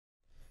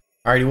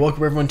Alrighty,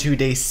 welcome everyone to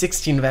day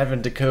 16 of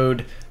Advent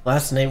Decode.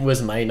 Last night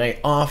was my night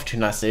off to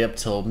not stay up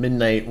till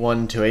midnight,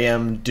 1, 2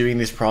 a.m. doing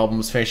these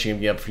problems,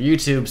 finishing them up for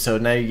YouTube, so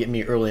now you get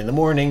me early in the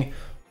morning.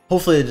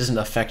 Hopefully it doesn't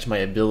affect my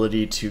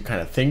ability to kind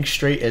of think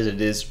straight as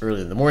it is early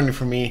in the morning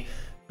for me.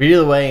 But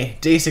either way,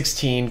 day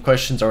 16,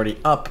 questions already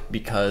up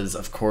because,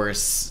 of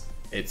course,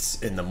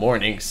 it's in the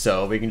morning,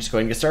 so we can just go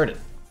ahead and get started.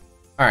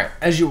 Alright,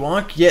 as you're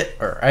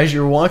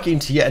walking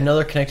to yet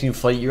another connecting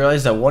flight, you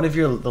realize that one of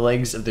the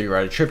legs of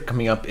your trip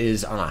coming up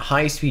is on a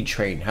high-speed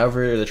train.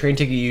 However, the train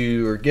ticket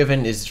you were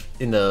given is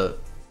in the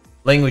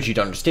language you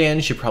don't understand.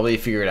 You should probably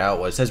figure it out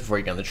what it says before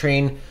you get on the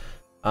train.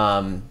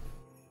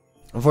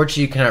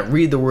 Unfortunately, you cannot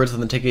read the words on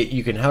the ticket.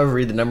 You can, however,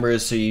 read the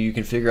numbers, so you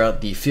can figure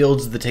out the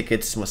fields the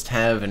tickets must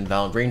have in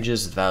valid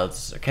ranges. The valid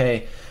is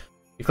okay.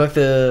 You collect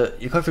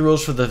the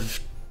rules for the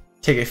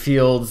ticket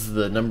fields,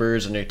 the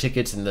numbers on your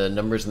tickets, and the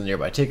numbers on the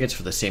nearby tickets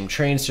for the same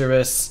train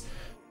service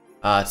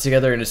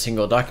together in a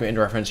single document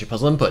to reference your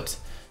puzzle input.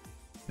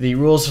 The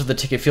rules for the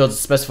ticket fields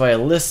specify a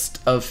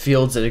list of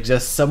fields that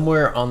exist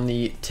somewhere on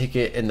the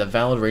ticket in the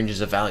valid ranges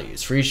of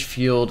values. For each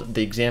field,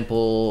 for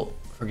example,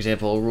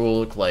 a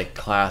rule like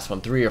class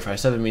 13 or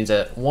 57 means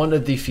that one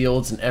of the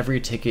fields in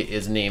every ticket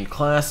is named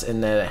class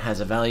and that it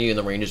has a value in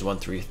the ranges 1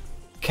 through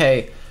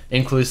K,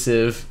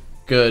 inclusive,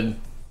 good.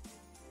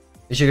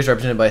 The ticket is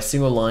represented by a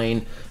single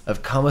line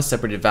of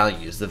comma-separated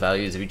values, the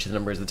values of each of the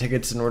numbers of the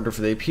tickets in order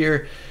for they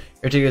appear.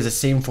 Your ticket is the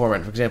same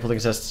format. For example,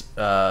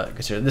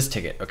 consider this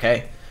ticket,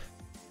 okay?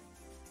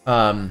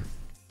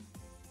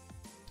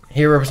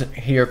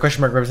 Here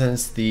question mark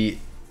represents text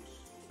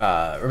in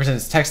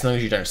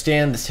language you don't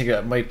understand. This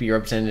ticket might be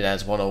represented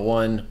as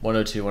 101,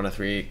 102,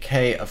 103,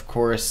 K, of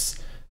course.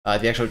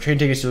 The actual train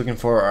tickets you're looking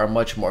for are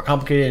much more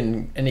complicated.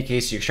 In any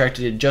case, you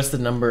extracted just the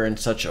number in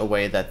such a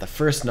way that the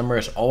first number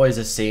is always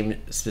the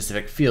same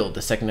specific field.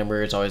 The second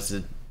number is always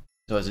a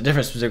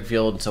different specific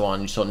field, and so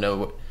on. You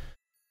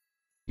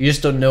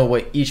just don't know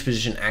what each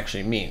position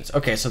actually means.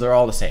 Okay, so they're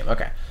all the same.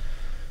 Okay.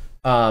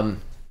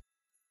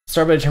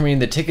 Start by determining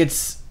which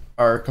tickets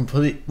are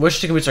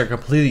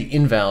completely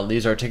invalid.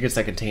 These are tickets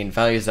that contain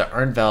values that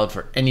aren't valid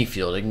for any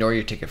field. Ignore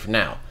your ticket for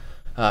now.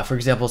 For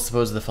example,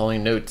 suppose the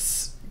following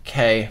notes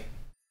K.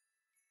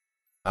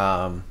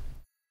 It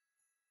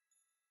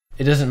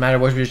doesn't matter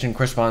which position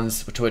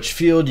corresponds to which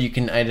field. You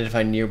can identify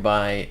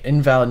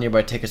invalid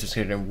nearby tickets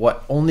considering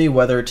only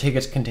whether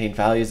tickets contain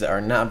values that are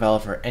not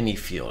valid for any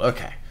field.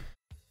 Okay.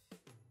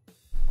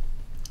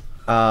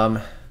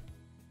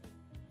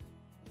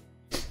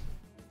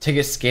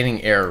 Ticket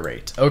scanning error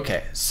rate.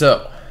 Okay,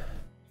 so.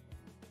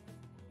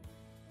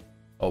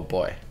 Oh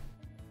boy.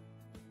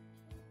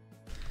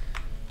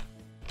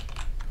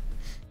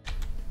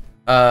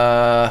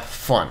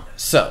 Fun.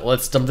 So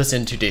let's dump this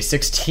into day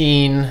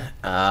 16.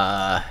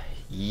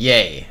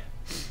 Yay.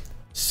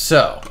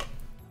 So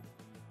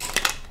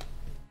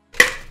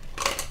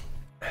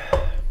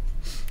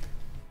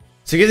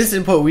to get this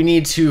input, we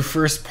need to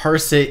first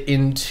parse it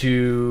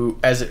until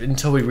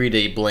we read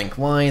a blank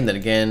line, then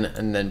again,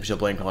 and then to a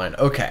blank line.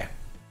 Okay.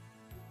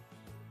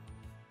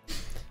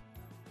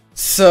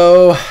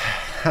 So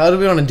how do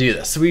we want to do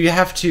this? So we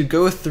have to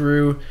go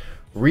through,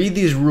 read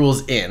these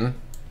rules in.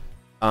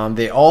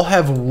 They all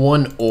have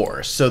one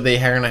OR, so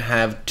they are going to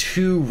have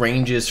two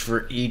ranges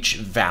for each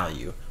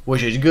value,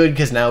 which is good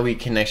because now we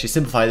can actually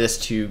simplify this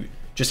to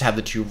just have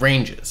the two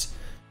ranges.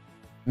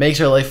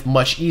 Makes our life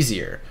much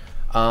easier.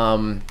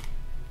 Okay.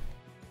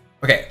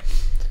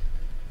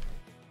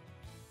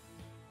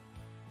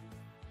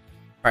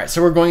 Alright,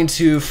 so we're going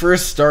to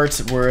first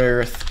start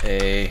with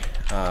a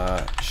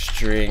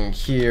string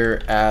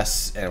here,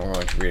 s, and we're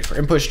going to read it for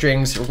input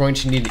strings. We're going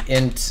to need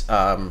int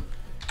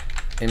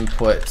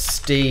input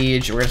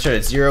stage. We're going to start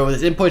at 0. With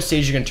this input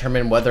stage, you can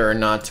determine whether or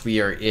not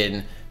we are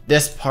in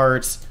this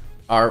part,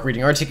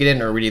 reading our ticket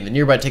in, or reading the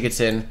nearby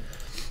tickets in.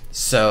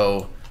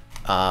 So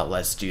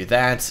let's do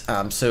that.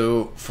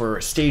 So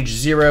for stage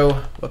 0,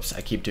 whoops,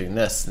 I keep doing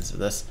this instead of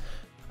this.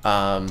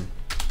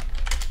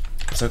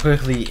 So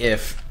quickly,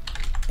 if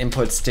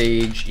input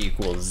stage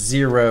equals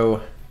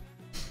 0,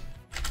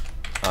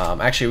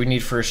 actually we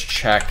need first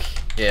check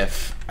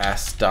if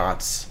s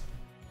dots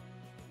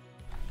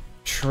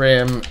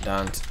trim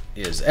dot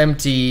is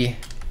empty.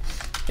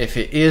 If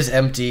it is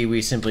empty,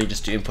 we simply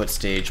just do input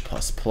stage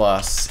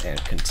 ++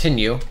 and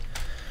continue.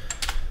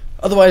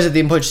 Otherwise, if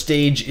the input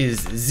stage is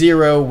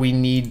 0, we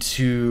need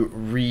to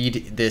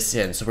read this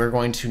in. So we're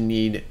going to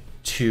need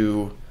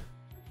to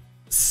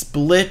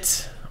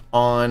split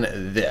on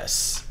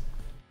this.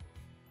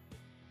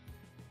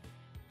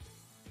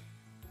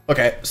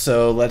 Okay,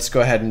 so let's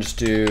go ahead and just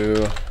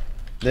do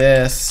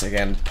this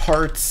again,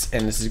 parts,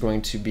 and this is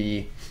going to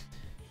be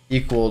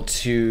equal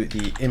to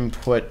the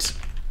input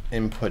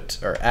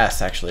or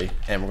s actually,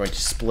 and we're going to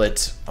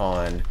split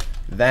on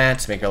that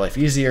to make our life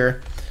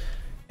easier.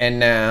 And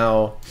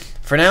now,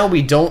 for now,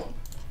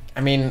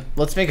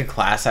 let's make a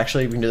class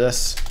actually. We can do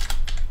this.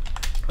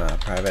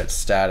 Private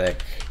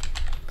static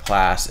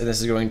class, and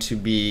this is going to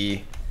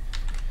be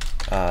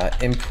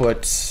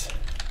input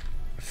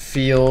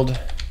field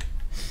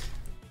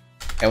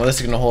And what this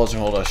is going to hold is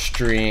going to hold a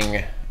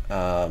string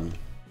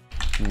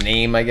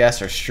name, I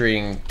guess, or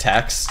string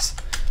text.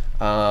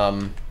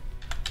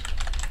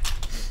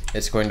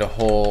 It's going to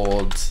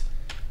hold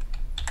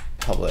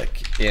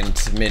public int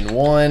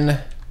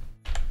min1,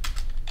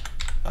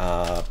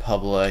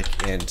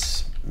 public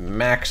int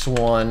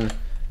max1,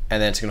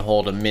 and then it's going to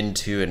hold a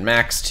min2 and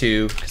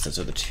max2 because those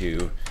are the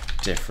two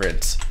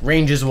different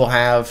ranges we'll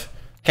have.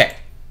 Okay.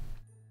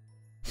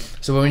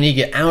 So what we need to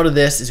get out of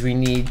this is we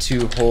need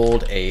to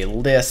hold a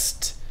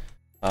list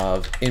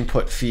of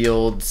input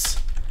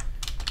fields,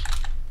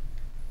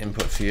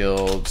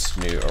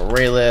 new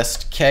array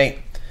list.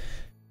 Okay.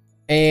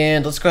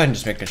 And let's go ahead and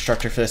just make a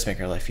constructor for this,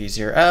 make our life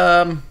easier.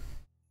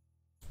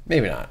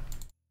 Maybe not.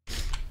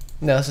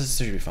 No, this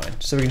should be fine.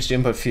 So we can just do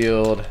input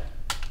field,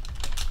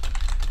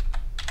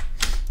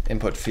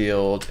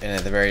 and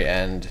at the very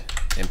end,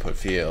 input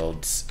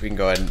fields. We can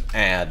go ahead and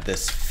add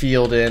this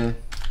field in,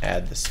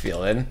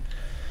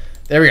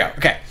 There we go.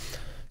 Okay.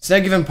 So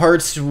now given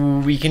parts,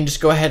 we can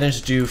just go ahead and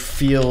just do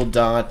field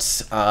dot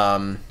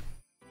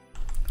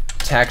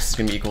text is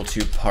going to be equal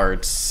to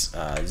parts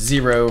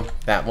 0.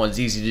 That one's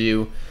easy to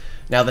do.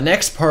 Now the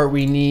next part,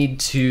 we need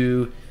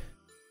to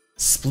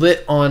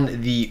split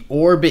on the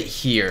orbit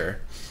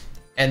here,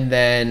 and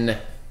then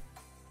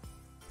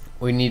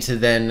we need to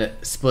then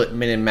split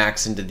min and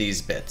max into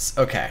these bits.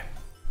 Okay.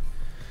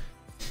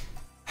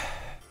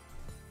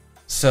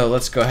 So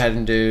let's go ahead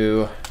and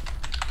do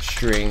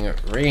string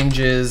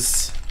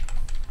ranges,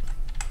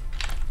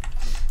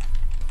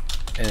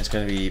 and it's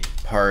going to be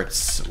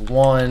parts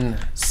 1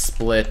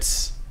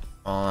 split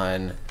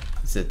on,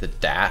 is it the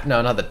dash?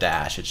 No, not the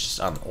dash, it's just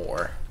on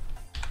or.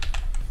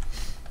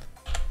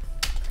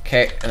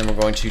 Okay, and then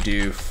we're going to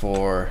do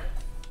for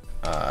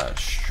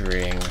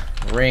string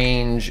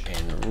range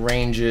and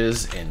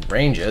ranges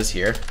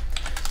here.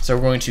 So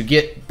we're going to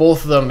get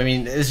both of them. I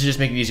mean, this is just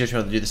making it easier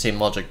to do the same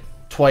logic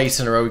twice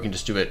in a row. We can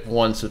just do it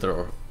once with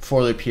our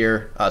for loop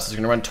here. So it's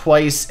going to run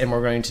twice, and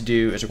we're going to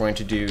do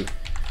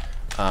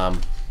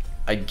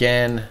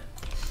again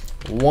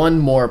one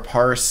more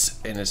parse,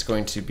 and it's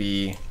going to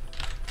be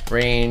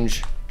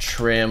range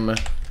trim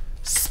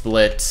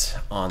split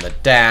on the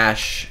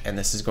dash, and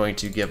this is going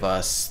to give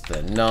us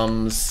the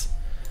nums.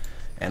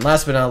 And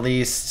last but not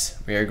least,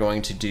 we are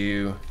going to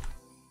do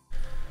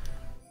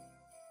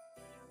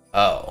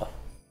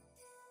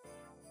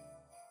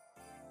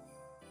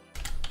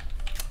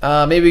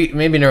maybe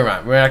never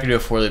mind. We're not gonna do a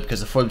for loop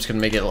because the for loop's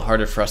gonna make it a little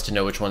harder for us to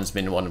know which one's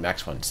min1 and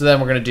max1. So then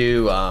we're gonna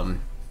do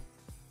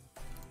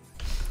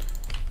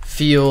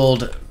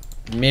field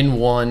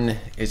min1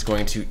 is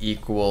going to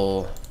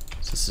equal,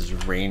 so this is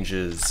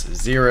ranges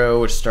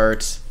 0, which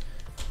starts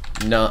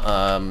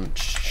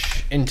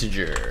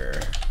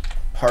integer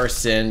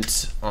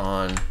parseInt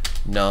on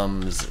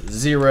nums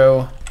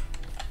 0,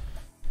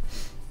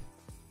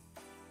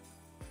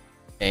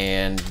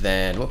 and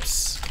then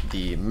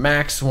the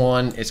max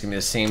one is going to be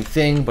the same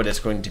thing, but it's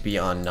going to be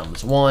on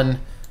nums 1, and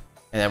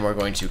then we're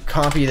going to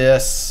copy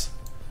this,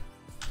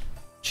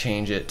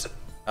 change it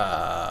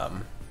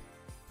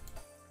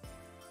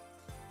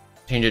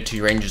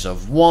to ranges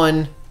of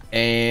 1,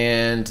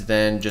 and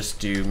then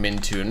just do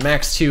min2 and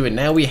max2, and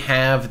now we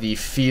have the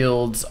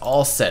fields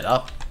all set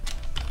up.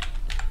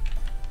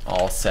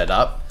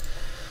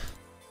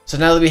 So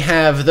now that we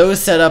have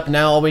those set up,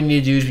 now all we need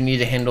to do is we need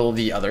to handle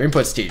the other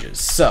input stages.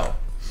 So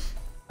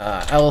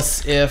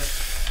else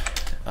if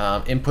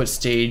input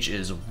stage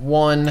is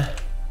 1,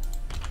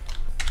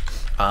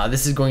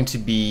 this is going to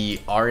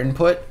be our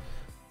input.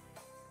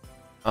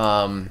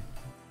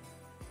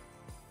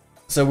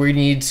 So we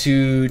need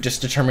to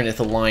just determine if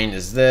the line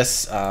is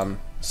this. So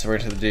we're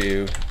going to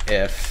do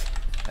if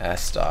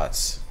s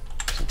dots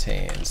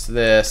contains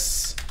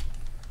this,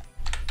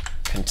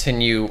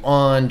 continue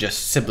on,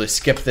 just simply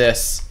skip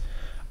this.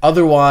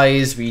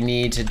 Otherwise, we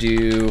need to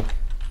do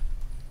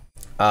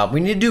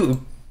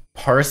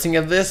parsing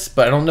of this,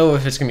 but I don't know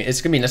if it's gonna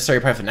be necessary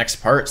part of the next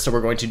part, so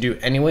we're going to do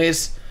it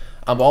anyways.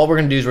 But all we're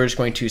gonna do is we're just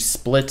going to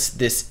split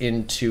this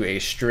into a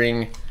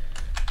string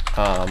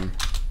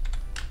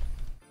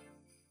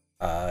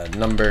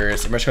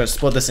numbers. And we're just going to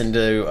split this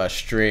into a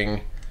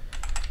string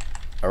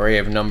array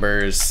of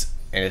numbers,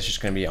 and it's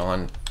just going to be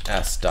on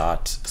s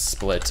dot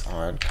split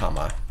on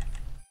comma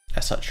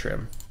s dot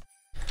trim.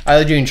 I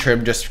like doing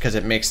trim just because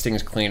it makes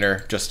things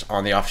cleaner, just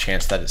on the off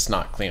chance that it's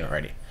not clean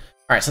already.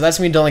 All right, so that's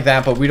gonna be done like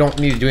that, but we don't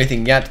need to do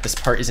anything yet. This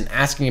part isn't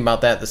asking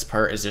about that. This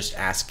part is just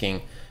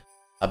asking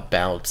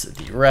about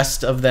the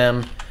rest of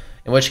them,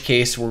 in which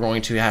case we're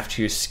going to have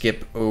to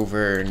skip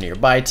over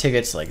nearby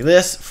tickets like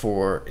this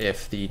for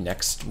if the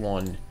next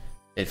one,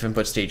 if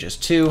input stage is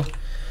 2.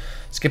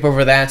 Skip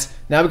over that.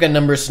 Now we've got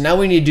numbers, so now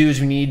what we need to do is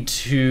we need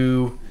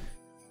to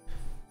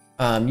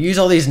use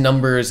all these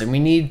numbers, and we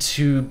need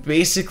to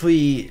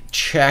basically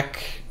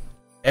check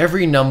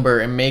every number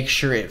and make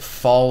sure it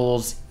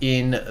falls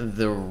in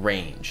the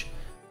range.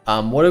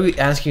 What are we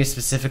asking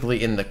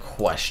specifically in the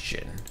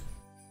question?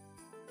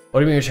 What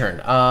do we return?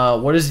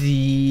 What is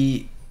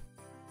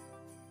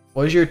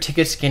your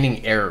ticket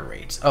scanning error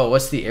rate? Oh,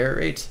 what's the error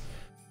rate?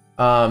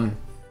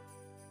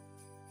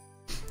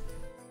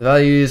 The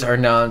values are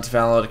not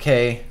valid.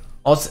 Okay.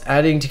 Also,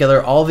 adding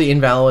together all the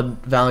invalid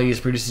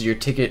values produces your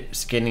ticket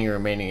scanning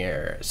remaining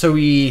error. So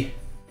we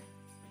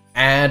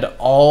add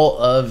all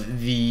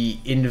of the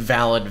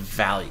invalid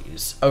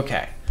values.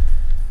 Okay.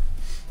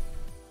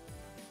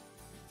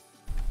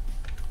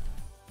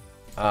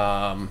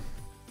 In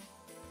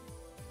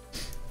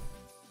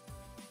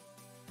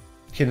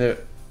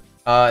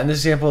this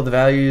example, the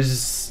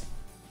values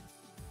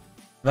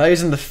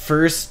in the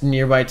first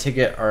nearby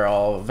ticket are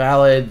all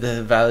valid.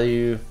 The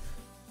value,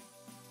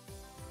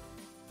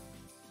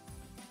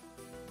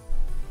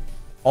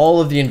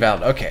 all of the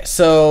invalid. Okay,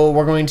 so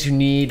we're going to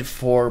need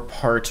for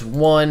part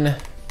 1.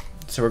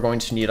 So we're going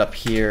to need up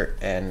here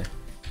an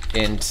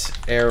int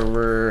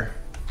error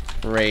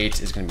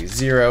rate is going to be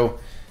 0.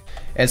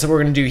 And so what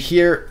we're going to do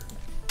here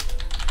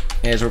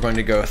is we're going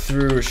to go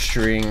through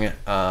string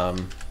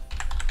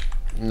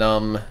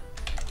num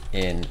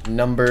in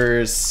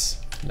numbers,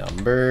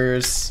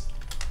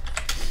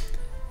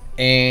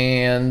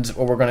 and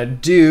what we're going to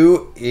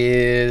do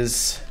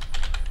is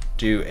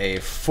do a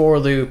for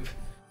loop.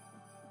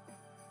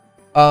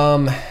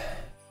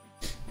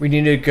 We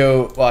need to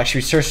go, well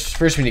actually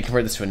first we need to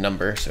convert this to a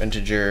number, so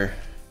integer,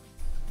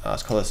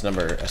 let's call this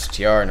number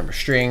str, number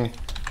string,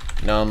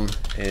 num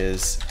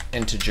is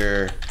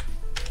integer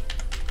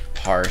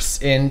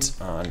parse int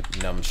on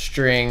num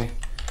string.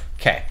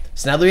 Okay,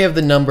 so now that we have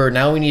the number,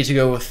 now we need to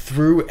go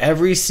through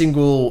every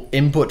single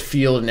input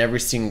field and every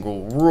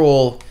single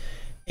rule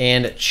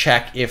and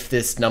check if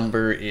this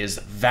number is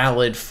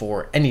valid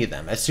for any of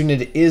them. As soon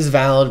as it is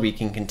valid, we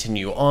can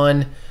continue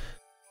on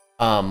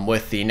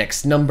with the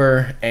next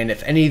number, and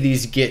if any of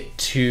these get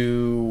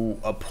to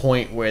a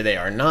point where they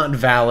are not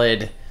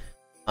valid,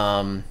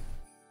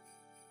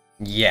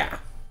 yeah.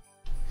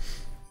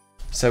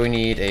 So we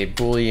need a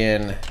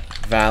boolean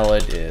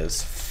valid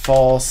is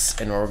false,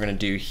 and what we're going to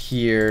do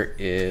here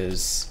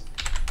is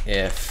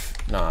if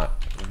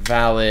not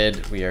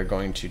valid, we are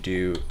going to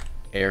do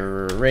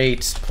error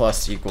rate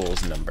plus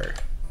equals number.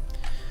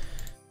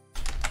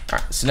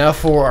 Alright, so now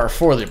for our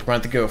for loop, we're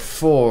going to have to go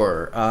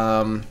for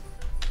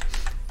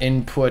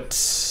input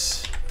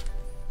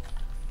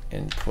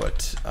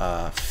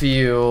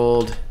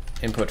field,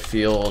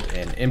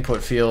 and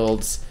input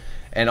fields.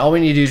 And all we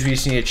need to do is we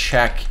just need to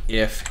check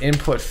if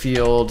input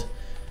field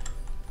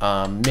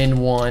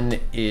min1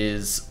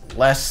 is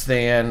less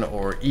than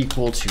or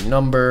equal to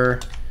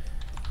number,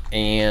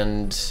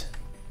 and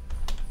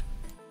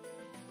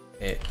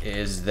it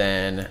is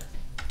then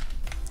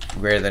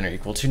greater than or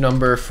equal to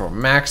number for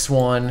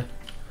max1,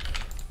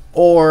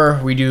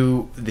 or we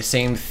do the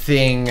same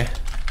thing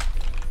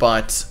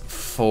but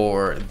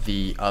for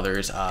the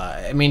others.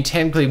 I mean,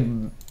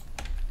 technically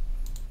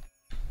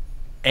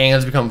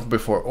ands become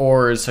before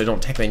ors, so I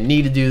don't technically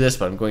need to do this,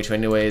 but I'm going to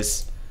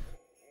anyways.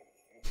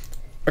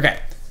 Okay,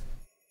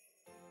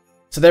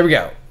 so there we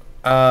go.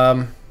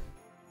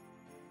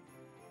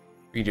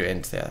 We can do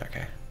int there,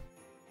 okay.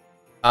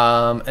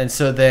 And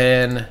so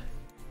then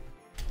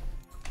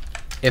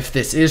if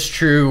this is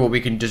true, what we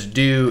can just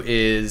do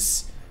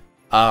is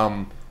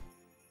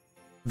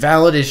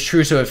valid is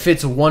true, so it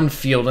fits one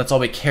field, that's all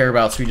we care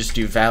about, so we just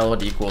do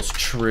valid equals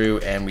true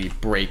and we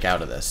break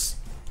out of this.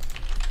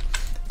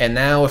 And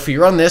now if we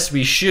run this,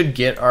 we should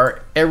get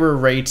our error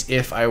rate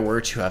if I were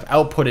to have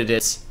outputted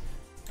it.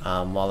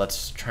 While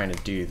that's trying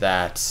to do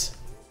that,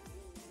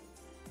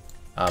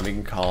 we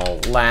can call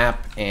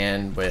lap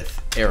and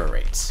with error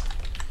rates.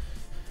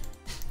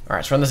 All right,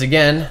 let's run this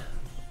again.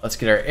 Let's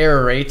get our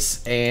error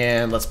rates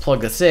and let's plug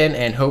this in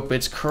and hope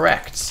it's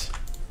correct.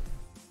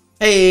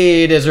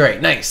 Hey, it is right,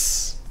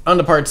 nice. On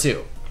to part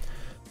 2.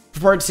 For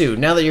part 2,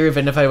 now that you've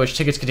identified which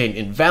tickets contain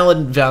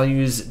invalid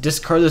values,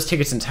 discard those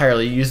tickets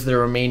entirely. Use the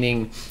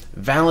remaining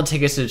valid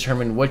tickets to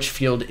determine which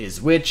field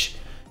is which.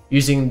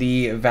 Using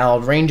the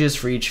valid ranges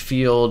for each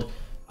field,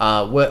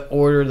 what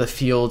order the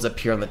fields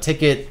appear on the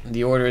ticket.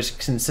 The order is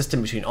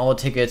consistent between all the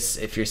tickets.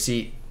 If your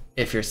seat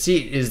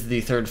is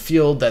the third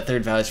field, that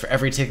third value is for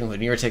every ticket,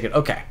 including your ticket.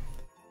 Okay.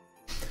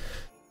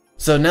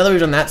 So now that we've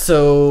done that,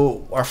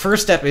 so our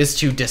first step is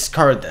to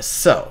discard this.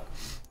 So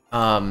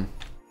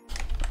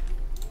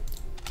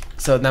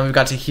now we've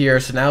got to here,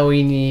 so now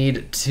we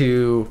need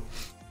to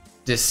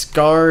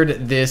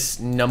discard this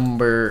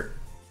number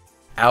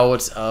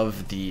out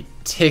of the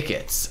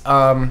tickets.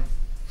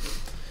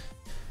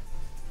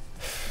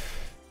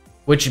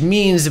 Which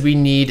means we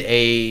need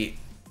a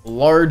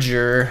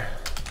larger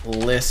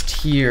list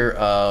here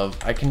of,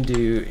 I can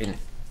do an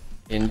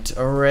int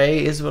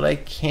array is what I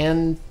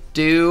can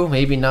do,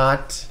 maybe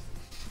not.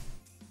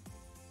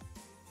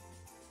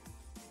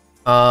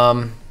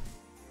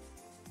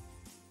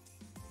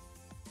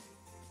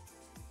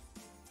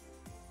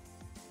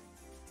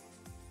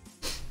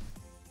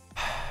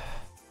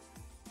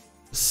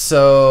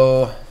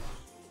 So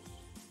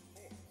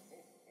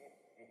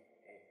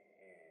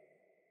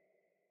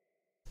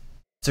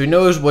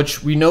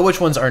we know which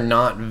ones are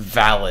not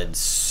valid.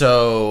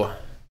 So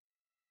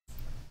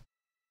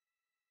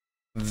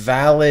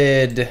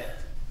valid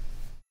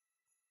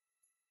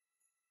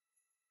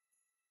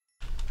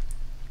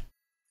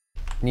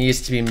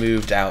needs to be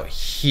moved out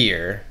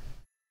here.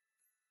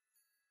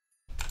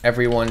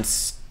 Everyone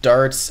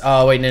starts,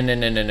 oh wait,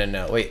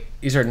 no. Wait,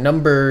 these are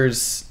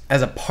numbers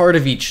as a part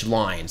of each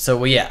line. So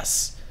well,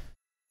 yes.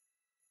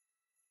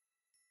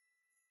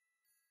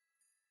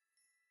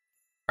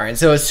 All right,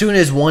 so as soon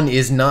as one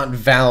is not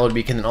valid,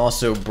 we can then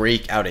also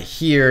break out of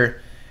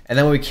here. And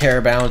then what we care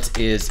about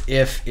is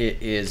if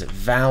it is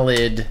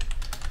valid,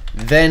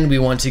 then we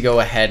want to go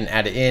ahead and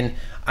add it in.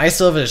 I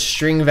still have a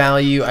string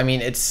value. I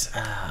mean, it's,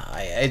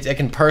 I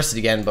can parse it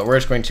again, but we're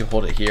just going to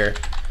hold it here.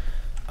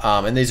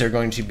 And these are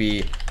going to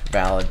be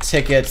valid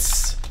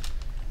tickets,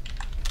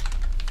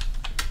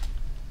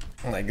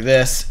 like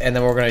this. And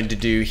then what we're going to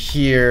do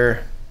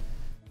here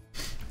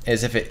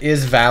is if it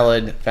is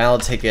valid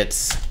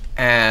tickets,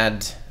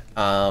 add,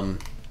 we're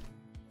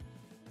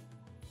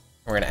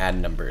going to add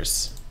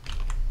numbers.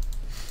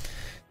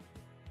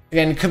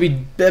 Again, it could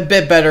be a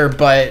bit better,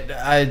 but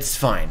it's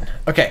fine.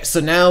 Okay, so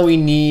now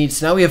we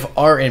have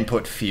our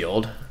input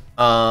field.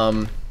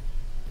 Once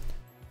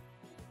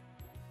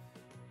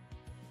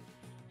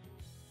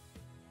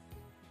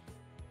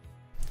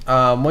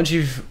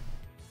you've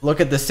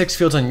look at the 6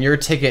 fields on your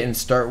ticket and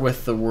start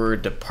with the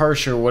word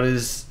departure, what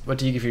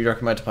do you give if you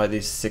recommend to multiply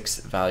these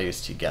 6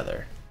 values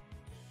together?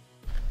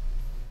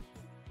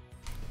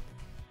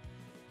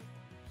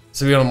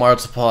 So we want to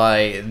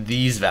multiply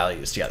these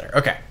values together.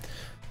 Okay.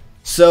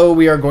 So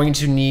we are going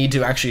to need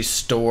to actually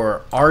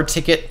store our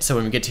ticket. So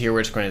when we get to here,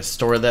 we're just going to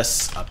store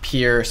this up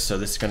here. So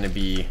this is going to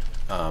be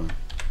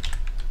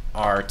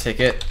our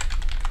ticket.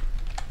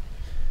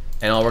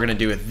 And all we're going to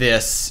do with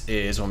this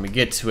is when we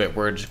get to it,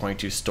 we're just going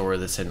to store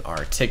this in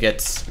our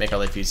tickets, make our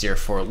life easier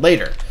for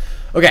later.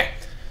 Okay.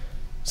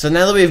 So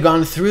now that we've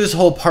gone through this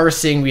whole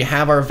parsing, we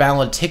have our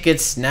valid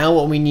tickets. Now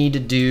what we need to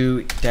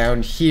do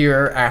down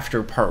here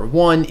after part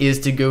 1 is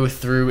to go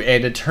through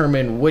and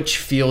determine which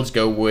fields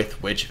go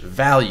with which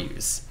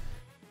values.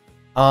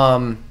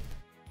 So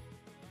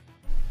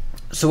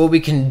what we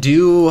can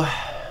do,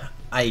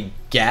 I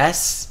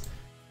guess,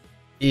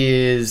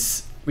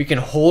 is we can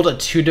hold a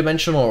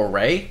 2-dimensional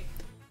array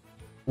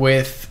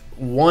with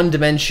one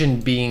dimension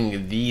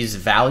being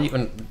these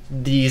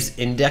these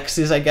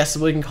indexes, I guess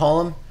we can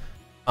call them.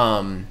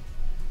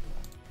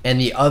 And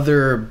the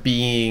other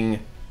being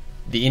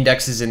the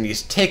indexes in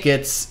these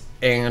tickets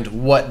and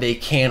what they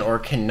can or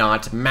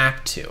cannot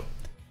map to.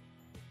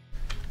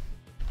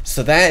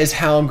 So that is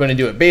how I'm going to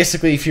do it.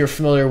 Basically, if you're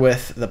familiar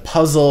with the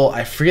puzzle,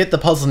 I forget the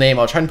puzzle name.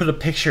 I'll try and put a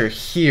picture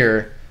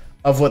here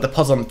of what the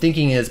puzzle I'm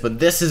thinking is, but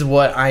this is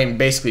what I'm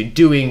basically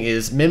doing,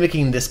 is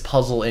mimicking this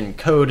puzzle in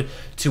code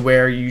to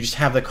where you just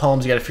have the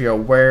columns. You got to figure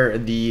out where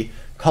the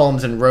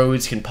columns and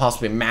rows can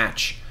possibly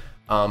match.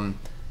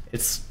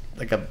 It's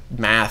like a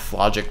math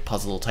logic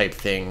puzzle type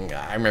thing.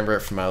 I remember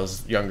it from when I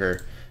was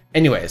younger.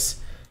 Anyways,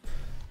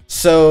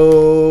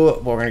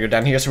 so we're gonna go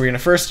down here. So we're gonna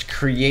first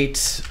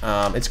create,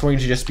 it's going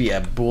to just be a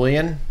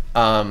Boolean.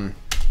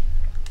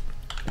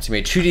 It's gonna be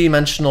a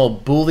 2-dimensional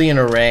Boolean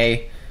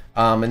array.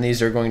 And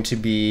these are going to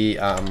be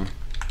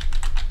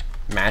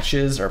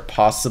matches or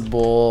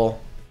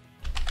possible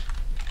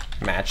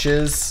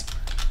matches.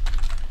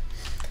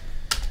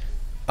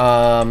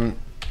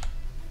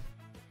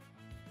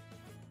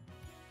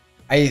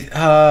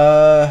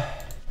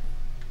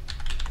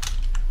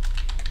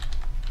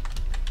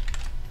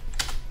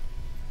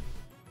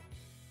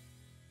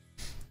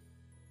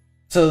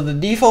 So the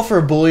default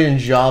for Boolean in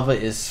Java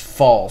is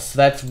false.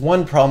 That's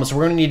one problem. So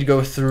we're going to need to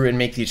go through and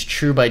make these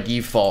true by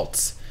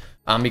defaults,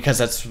 because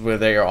that's where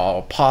they are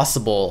all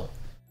possible.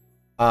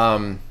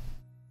 Or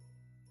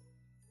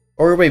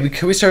wait,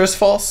 could we start as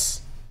false?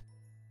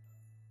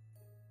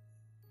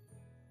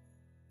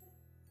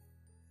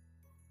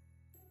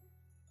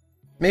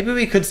 Maybe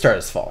we could start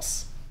as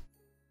false.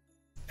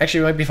 Actually,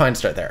 it might be fine to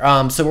start there.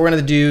 So what we're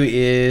going to do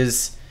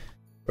is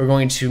we're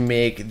going to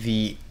make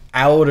the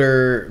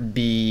outer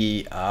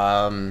be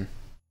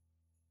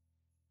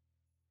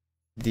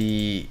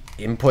the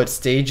input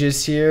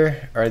stages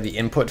here, or the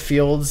input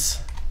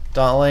fields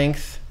dot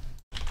length.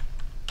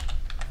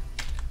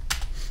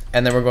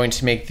 And then we're going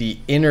to make the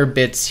inner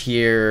bits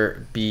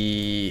here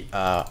be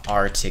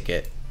our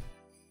ticket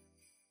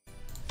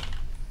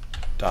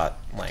dot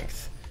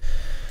length.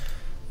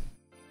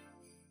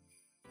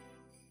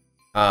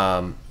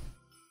 No,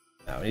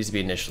 it needs to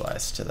be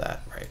initialized to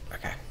that, right?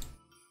 Okay.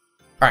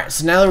 All right,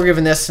 so now that we're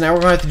given this, now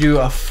we're going to have to do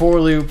a for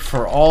loop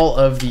for all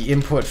of the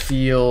input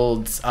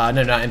fields. No,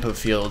 not input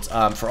fields.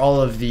 For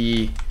all of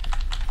the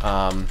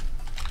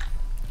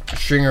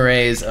string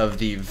arrays of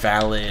the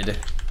valid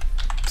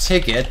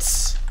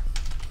tickets.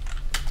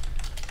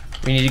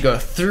 We need to go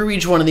through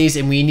each one of these,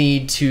 and we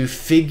need to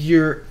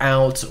figure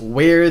out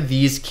where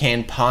these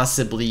can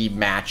possibly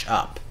match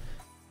up.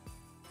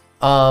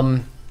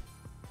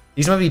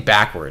 These might be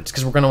backwards,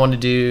 because we're going to want to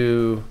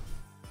do...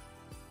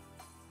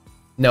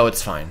 No,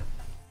 it's fine.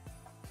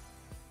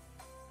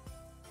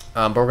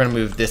 But we're going to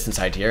move this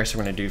inside here, so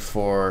we're going to do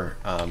for...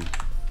 Oh,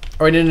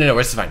 wait, no,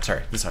 this is fine.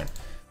 Sorry, this is fine.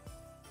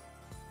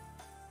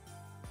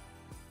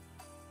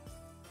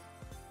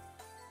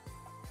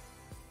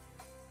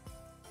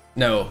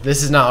 No,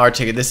 this is not our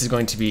ticket. This is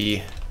going to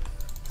be,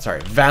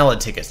 sorry,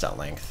 valid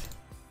tickets.length.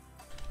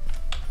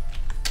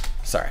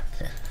 Sorry.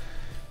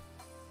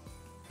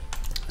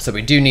 So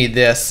we do need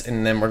this,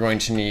 and then we're going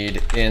to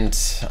need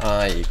int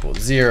I equals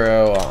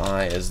 0,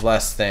 I is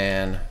less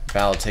than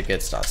valid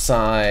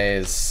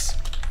tickets.size,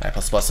 I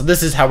plus plus. So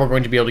this is how we're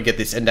going to be able to get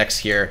this index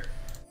here.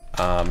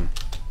 And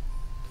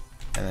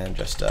then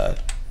just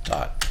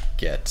dot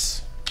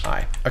get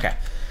I. Okay.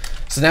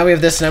 So now we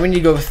have this. Now we need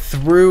to go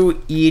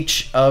through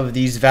each of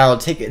these valid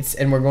tickets,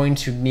 and we're going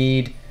to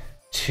need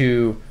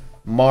to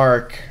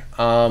mark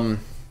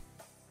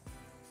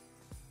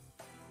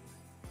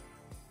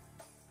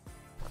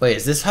wait,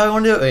 is this how I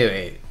want to do it?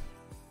 Wait.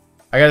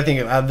 I gotta think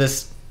about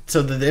this.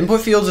 So the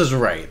input fields is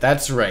right.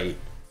 That's right.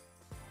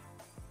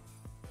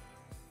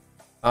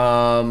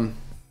 Input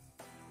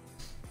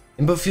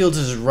fields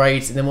is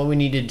right, and then what we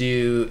need to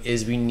do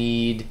is we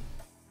need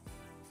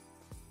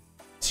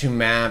to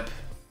map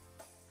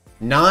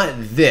not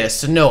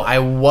this. So no, I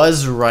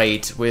was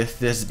right with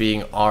this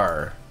being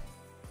our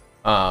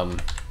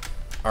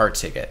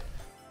ticket.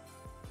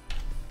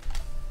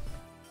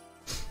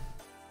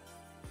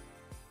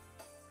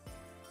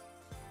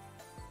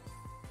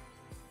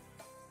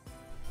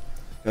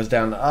 Goes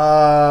down.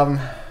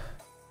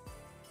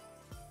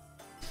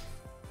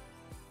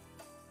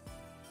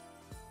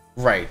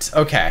 Right.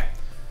 Okay.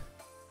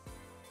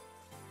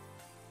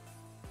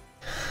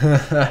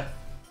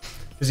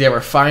 Because yeah,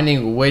 we're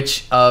finding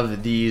which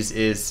of these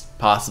is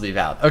possibly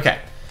valid. Okay.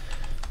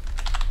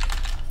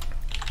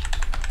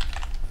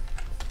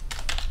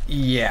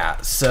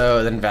 Yeah.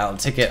 So then valid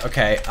ticket.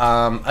 Okay.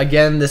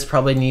 Again, this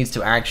probably needs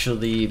to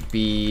actually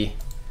be.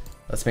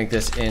 Let's make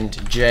this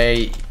int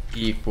j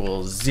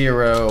equals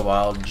 0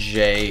 while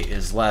j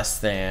is less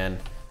than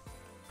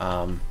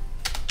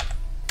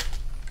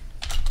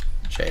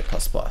j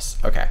plus plus.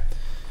 Okay.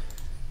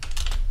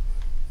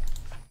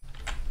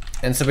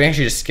 And so we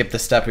actually just skip the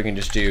step. We can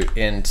just do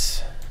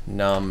int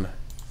num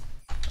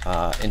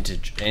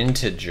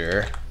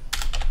integer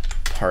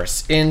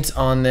parse int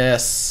on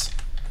this.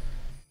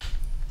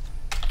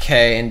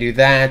 Okay, and do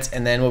that.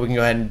 And then what we can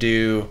go ahead and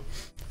do,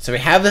 so we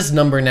have this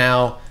number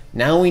now.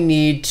 Now we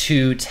need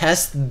to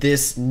test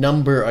this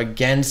number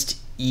against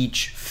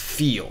each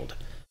field.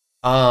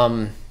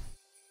 And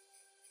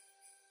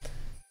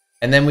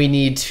then we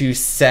need to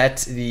set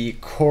the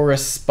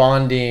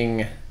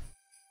corresponding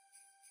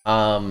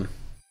I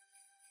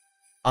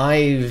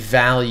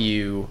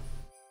value.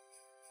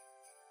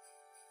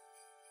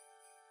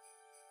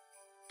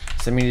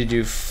 So we need to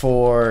do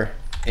for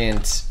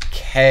int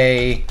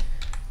k,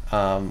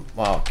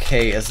 while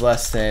k is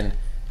less than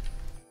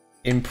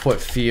input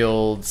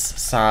fields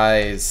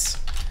size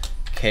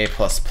k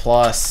plus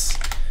plus,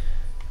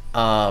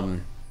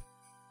 sorry,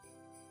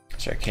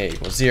 k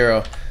equals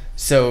 0.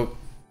 So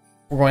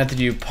we're going to have to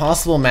do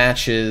possible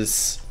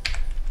matches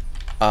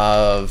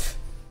of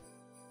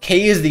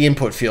k is the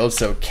input field,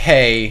 so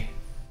k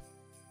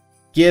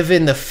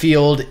given the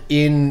field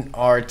in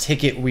our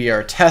ticket we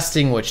are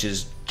testing, which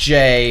is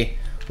j,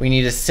 we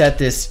need to set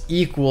this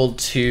equal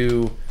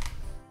to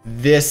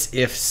this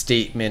if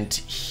statement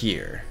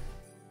here.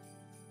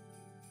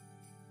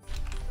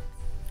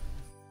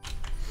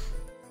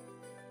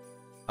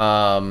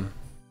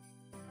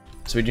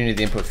 So we do need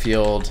the input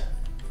field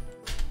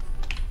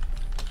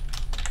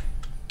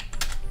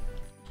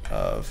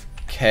of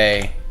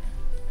k.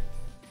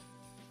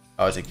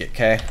 Oh, is it get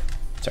k?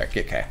 Sorry,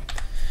 get k.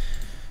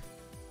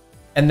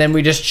 And then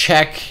we just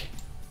check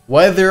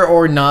whether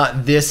or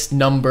not this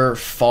number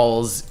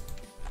falls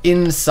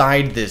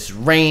inside this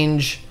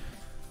range.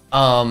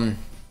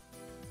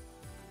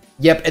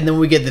 Yep, and then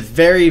we get the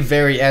very,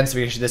 very end. So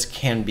actually, this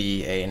can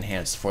be a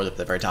enhanced for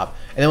the very top.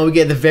 And then when we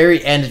get the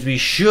very end, we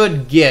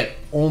should get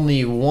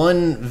only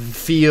one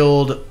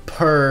field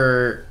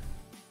per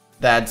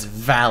that's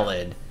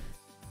valid.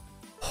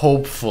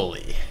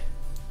 Hopefully.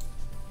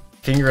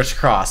 Fingers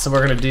crossed. So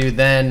we're gonna do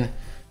then.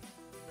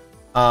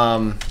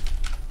 I'm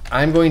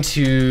going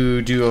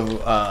to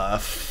do a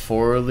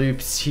for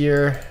loops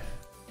here.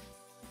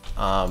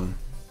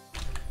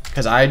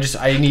 Because I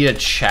need to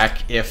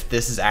check if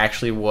this is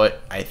actually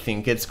what I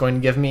think it's going to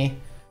give me.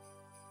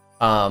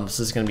 So this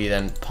is going to be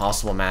then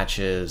possible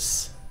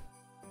matches.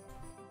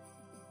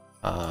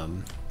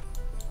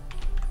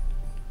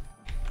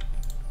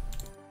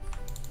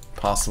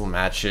 Possible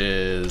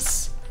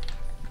matches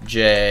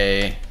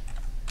j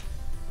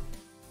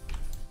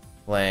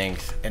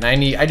length, and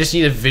I just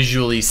need to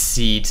visually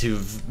see to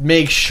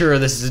make sure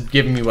this is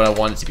giving me what I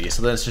want it to be.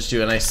 So let's just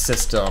do a nice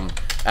system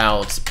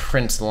out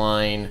print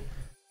line,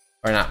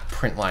 or not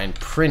print line,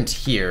 print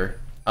here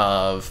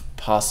of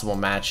possible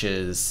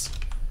matches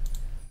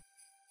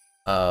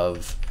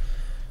of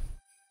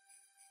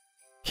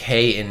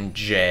k and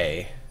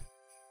j.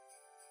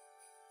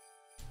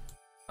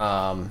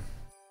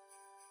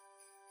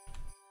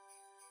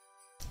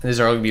 These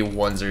are all gonna be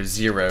ones or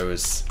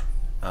zeros,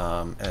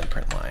 and then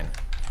print line.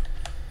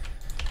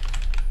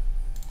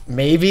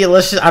 Maybe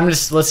let's see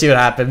what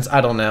happens. I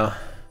don't know.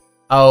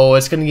 Oh,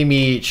 it's gonna give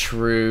me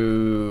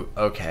true.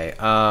 Okay.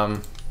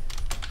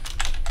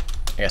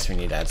 guess we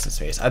need to add some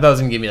space. I thought it was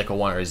gonna give me like a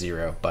 1 or a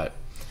 0, but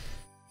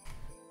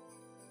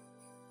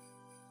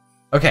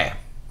okay.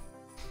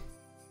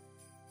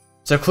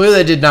 So clearly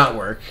that did not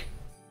work.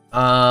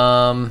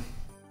 So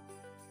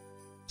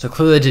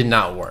clearly that did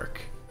not work.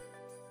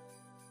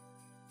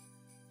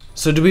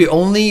 So do we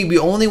only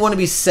want to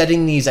be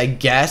setting these, I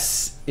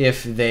guess,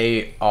 if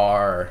they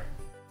are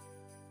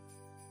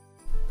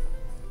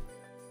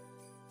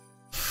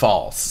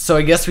false. So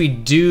I guess we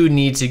do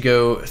need to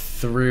go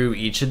through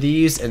each of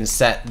these and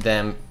set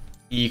them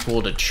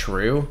equal to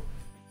true.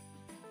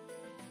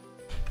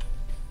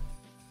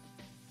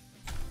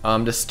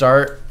 To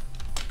start.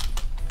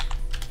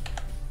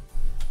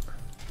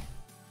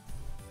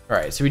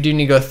 Alright, so we do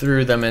need to go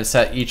through them and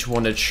set each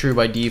one to true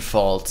by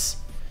default.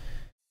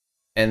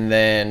 And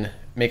then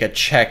make a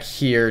check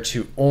here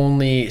to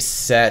only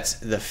set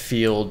the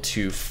field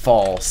to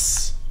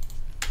false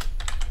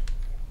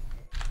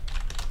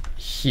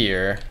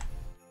here.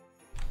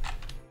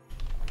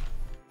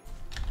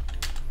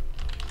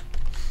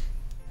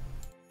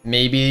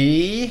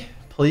 Maybe,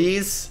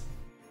 please.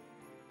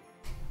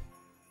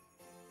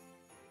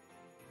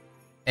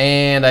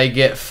 And I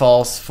get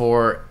false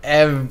for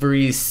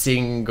every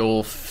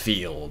single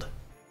field.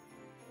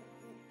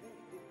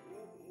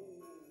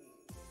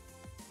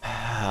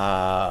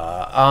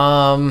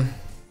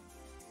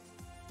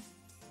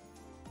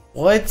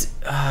 What?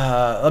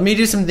 Let me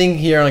do something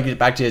here and I'll get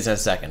back to this in a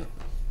second.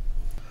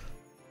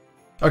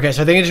 Okay,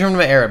 so I think I determined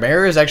my error. My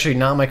error is actually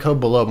not my code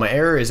below. My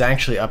error is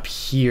actually up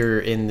here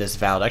in this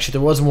valid. Actually,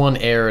 there was one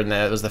error, and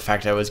that was the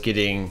fact I was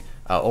getting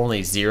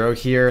only 0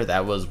 here.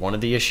 That was one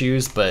of the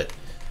issues, but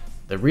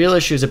the real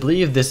issue is I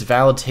believe this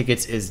valid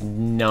tickets is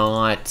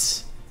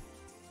not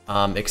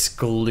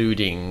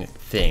excluding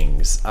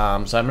things. So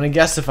I'm gonna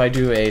guess if I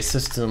do a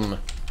system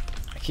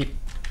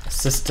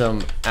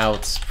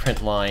out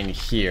print line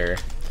here,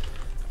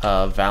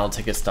 valid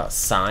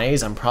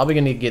tickets.size, I'm probably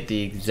gonna get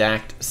the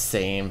exact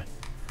same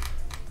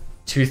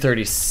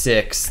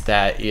 236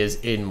 that is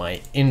in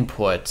my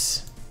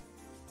input,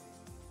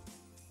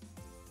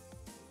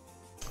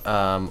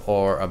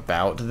 or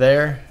about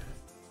there.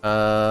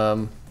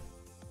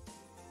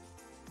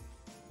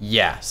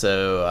 Yeah,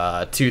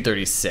 so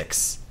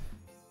 236,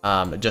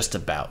 just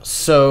about.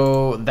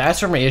 So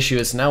that's where my issue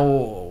is now.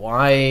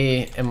 Why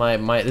am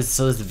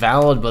so this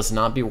valid must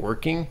not be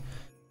working?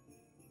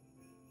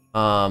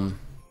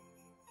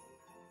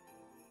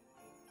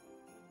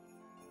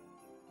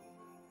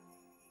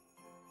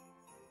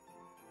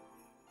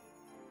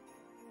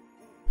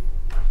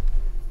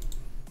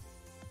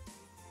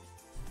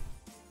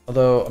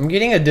 Although I'm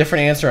getting a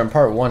different answer on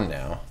part 1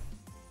 now.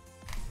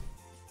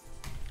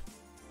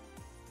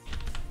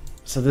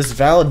 So this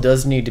valid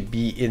does need to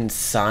be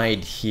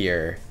inside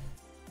here.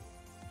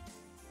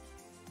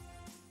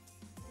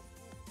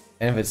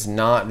 And if it's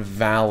not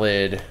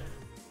valid,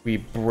 we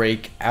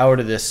break out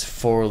of this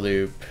for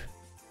loop.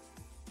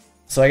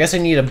 So I guess I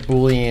need a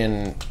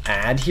Boolean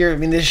add here. I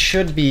mean, this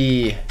should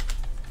be...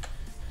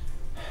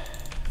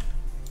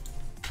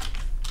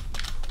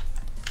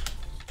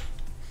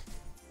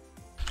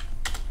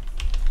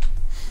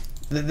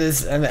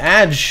 an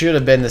add should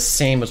have been the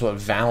same as what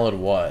valid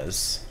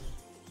was.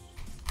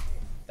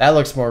 That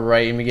looks more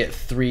right, and we get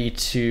 3,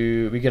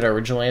 2, we get our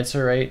original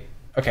answer, right?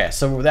 Okay,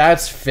 so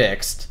that's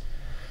fixed.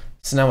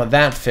 So now with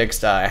that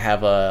fixed, I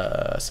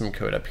have some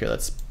code up here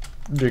that's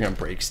doing a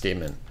break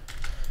statement,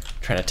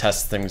 trying to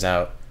test things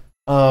out.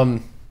 So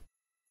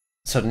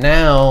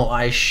now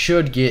I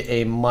should get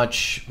a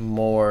much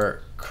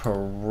more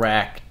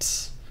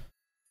correct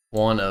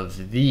one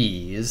of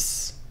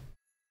these.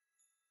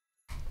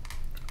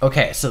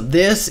 Okay, so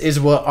this is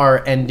what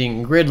our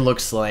ending grid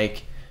looks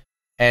like.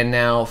 And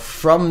now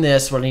from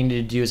this, what I need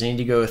to do is I need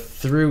to go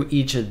through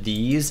each of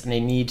these and I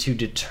need to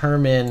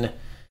determine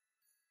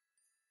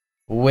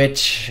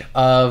which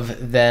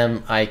of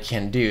them I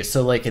can do.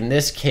 So like in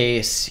this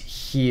case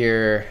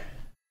here,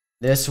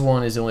 this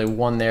one is only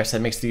 1 there, so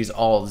that makes these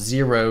all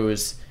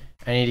 0s.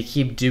 I need to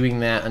keep doing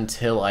that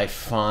until I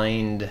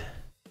find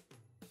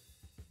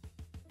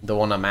the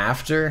one I'm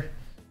after.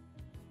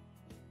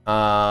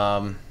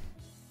 Oh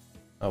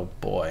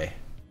boy.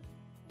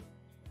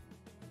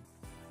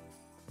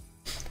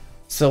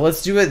 So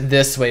let's do it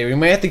this way. We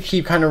might have to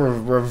keep kind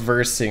of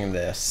reversing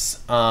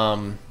this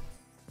to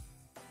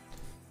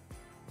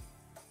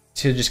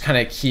just kind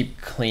of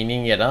keep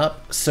cleaning it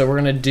up. So we're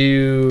gonna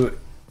do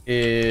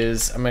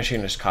is, I'm actually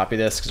gonna just copy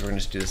this because we're gonna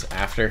just do this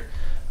after.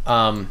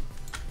 So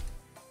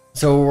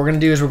what we're gonna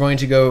do is we're going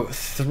to go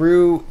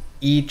through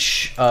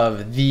each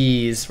of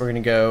these. We're gonna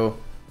go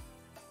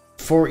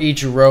for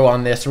each row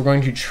on this. We're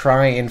going to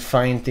try and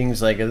find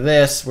things like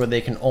this where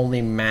they can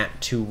only map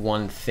to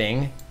one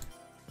thing.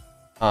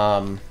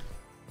 So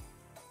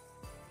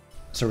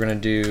we're gonna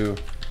do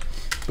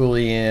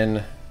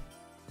Boolean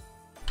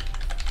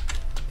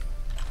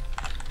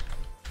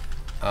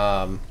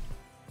we're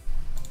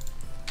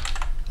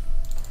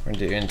gonna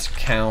do int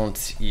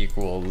count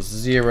equals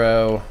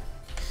 0, and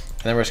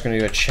then we're just gonna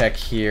do a check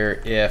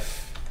here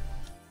if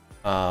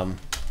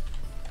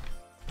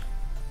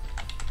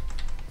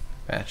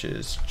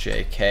matches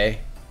JK.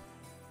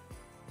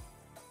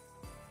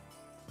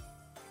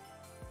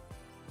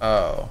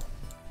 Oh.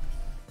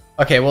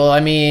 Okay, well, I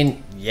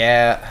mean,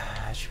 yeah,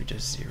 that should be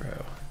just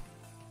 0.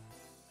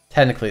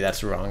 Technically,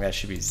 that's wrong. That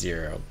should be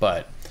 0,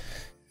 but...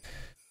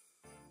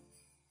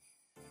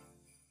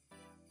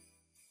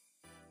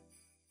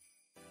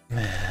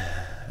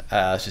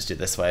 let's just do it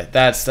this way.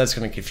 That's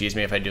going to confuse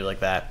me if I do like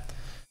that.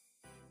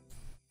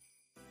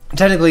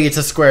 Technically, it's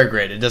a square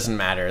grid. It doesn't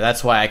matter.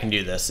 That's why I can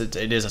do this.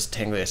 It is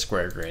technically a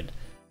square grid.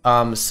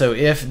 So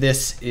if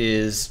this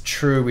is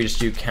true, we just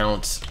do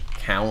count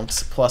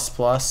plus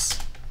plus.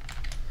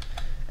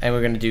 And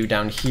we're going to do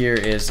down here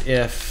is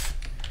if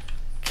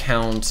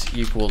count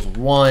equals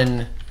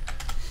 1,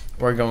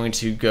 we're going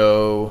to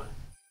go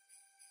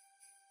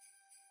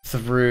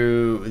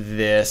through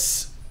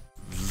this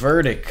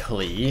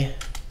vertically,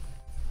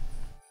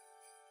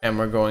 and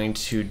we're going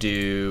to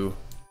do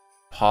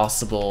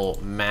possible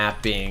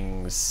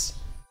mappings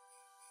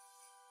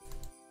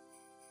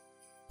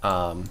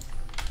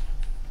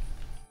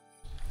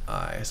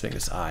let's make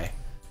this I.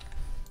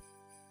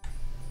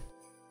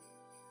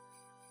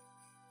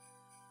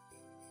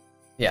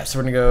 Yeah, so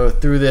we're gonna go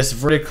through this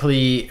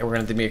vertically, and we're gonna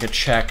have to make a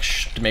check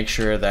to make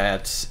sure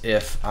that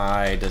if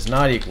I does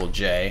not equal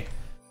J,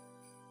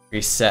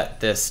 we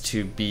set this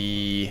to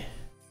be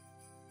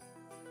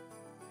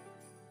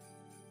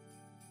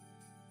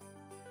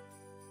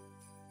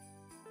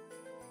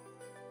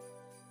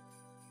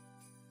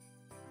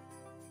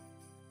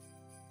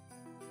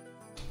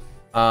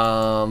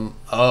so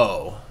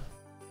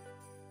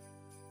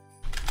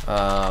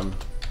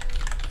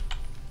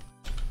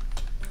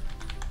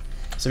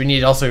we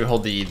need to also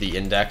hold the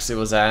index it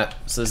was at.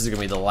 So this is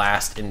gonna be the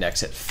last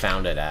index it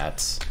found it at.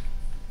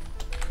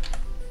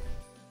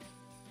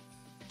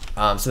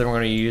 So then we're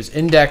gonna use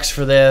index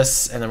for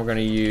this, and then we're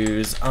gonna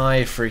use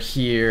I for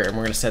here, and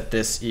we're gonna set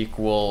this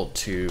equal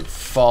to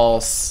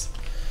false.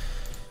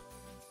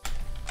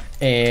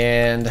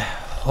 And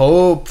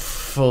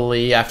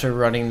hopefully after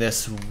running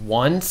this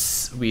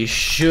once, we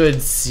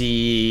should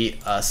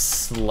see a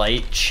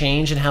slight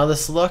change in how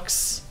this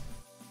looks.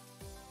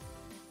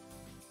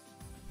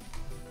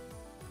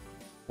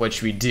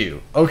 Which we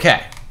do.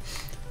 Okay.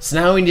 So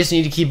now we just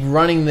need to keep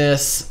running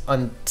this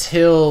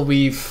until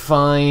we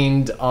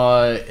find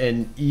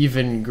an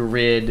even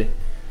grid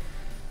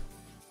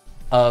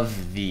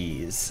of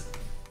these.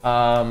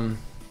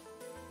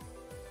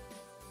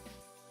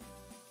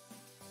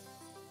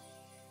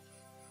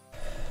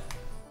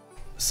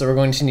 So we're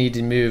going to need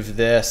to move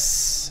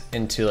this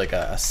into like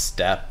a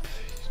step.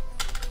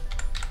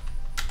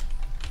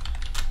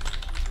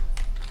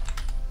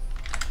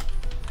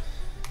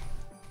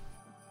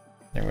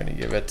 I'm going to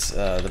give it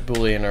the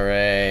Boolean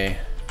array.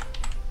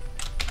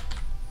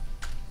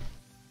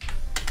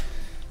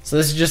 So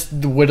this is just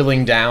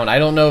whittling down. I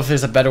don't know if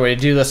there's a better way to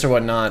do this or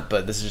whatnot,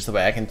 but this is just the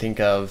way I can think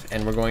of.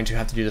 And we're going to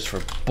have to do this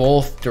for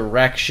both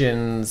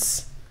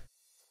directions.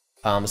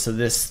 So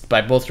this,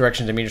 by both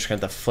directions, I mean just going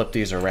to have to flip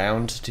these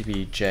around to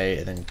be J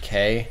and then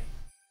K.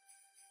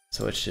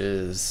 So which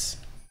is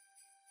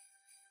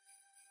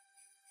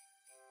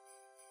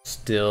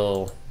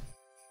still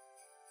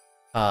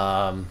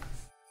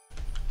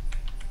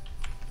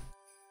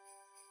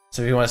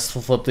so if you want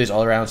to flip these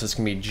all around, so it's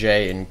going to be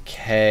J and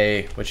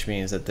K, which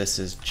means that this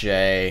is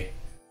J,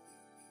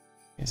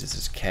 means this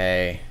is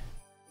K.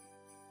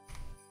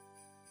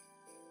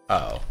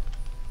 Oh.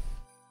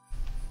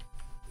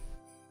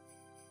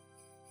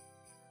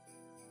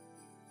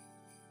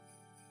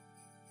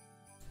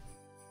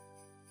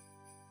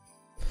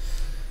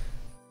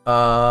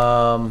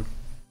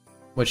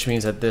 Which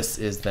means that this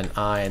is then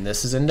I and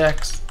this is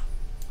index.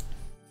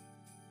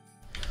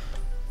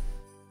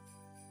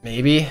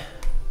 Maybe.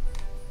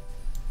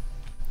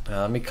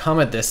 Let me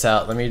comment this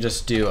out. Let me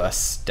just do a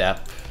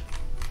step.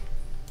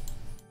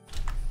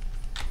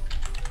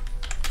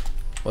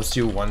 Let's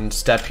do one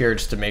step here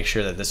just to make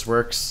sure that this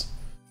works.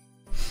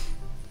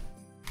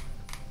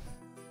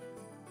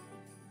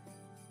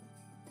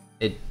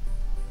 It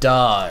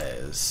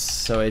does.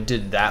 So it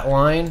did that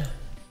line.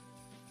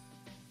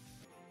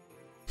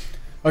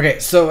 Okay,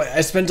 so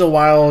I spent a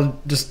while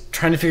just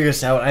trying to figure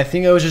this out. I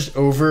think I was just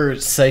over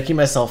psyching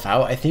myself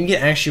out. I think it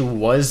actually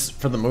was,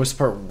 for the most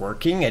part,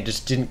 working. I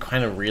just didn't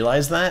kind of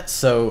realize that.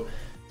 So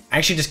I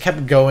actually just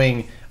kept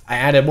going. I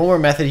added one more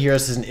method here.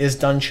 This is an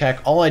is-done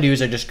check. All I do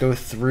is I just go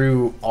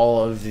through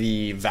all of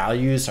the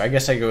values. So I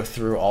guess I go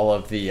through all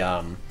of the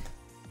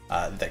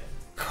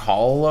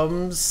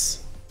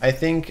columns, I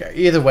think.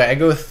 Either way, I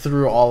go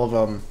through all of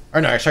them. Or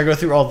no, actually I go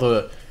through all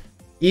the...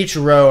 each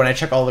row, and I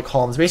check all the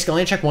columns. Basically, I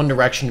only check one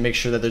direction to make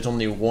sure that there's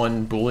only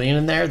one Boolean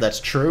in there. That's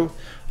true.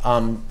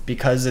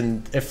 Because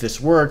if this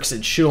works,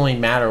 it should only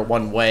matter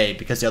one way,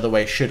 because the other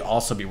way should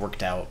also be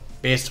worked out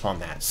based upon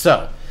that.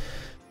 So,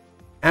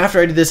 after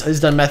I did this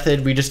is-done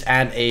method, we just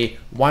add a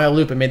while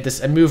loop.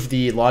 I moved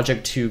the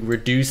logic to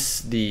reduce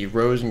the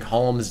rows and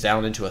columns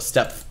down into a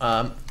step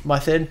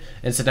method.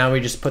 And so now we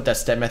just put that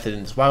step method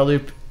in this while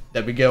loop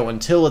that we go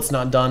until it's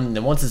not done. And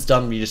then once it's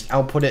done, we just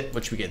output it,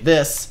 which we get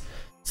this.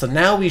 So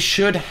now we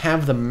should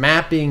have the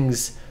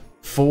mappings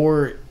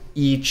for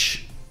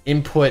each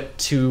input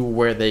to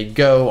where they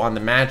go on the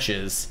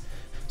matches.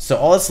 So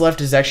all that's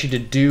left is actually to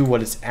do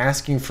what it's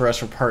asking for us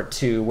for part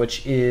 2,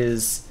 which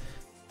is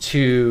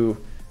to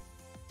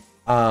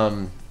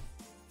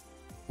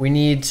we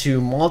need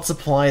to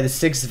multiply the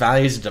 6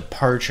 values of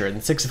departure, and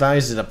the 6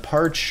 values of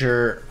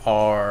departure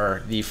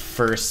are the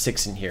first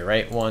 6 in here,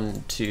 right?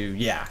 1, 2,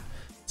 yeah.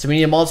 So we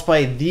need to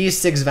multiply these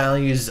 6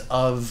 values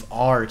of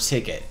our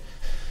ticket.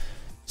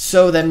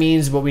 So that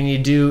means what we need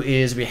to do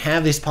is we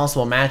have these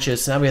possible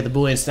matches. So now we have the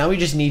booleans. Now we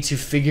just need to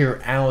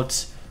figure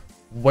out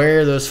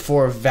where those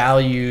 4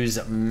 values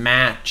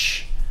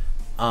match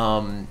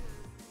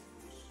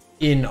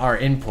in our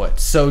input.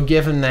 So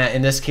given that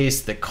in this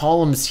case the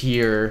columns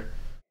here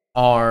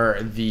are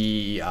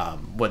the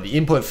what the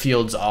input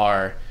fields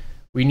are,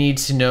 we need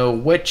to know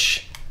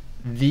which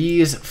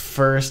these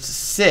first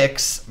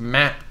 6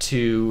 map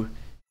to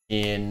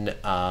in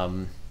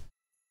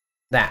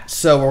that.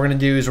 So what we're going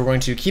to do is we're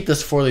going to keep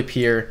this for loop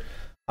here.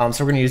 So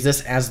we're going to use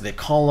this as the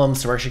column.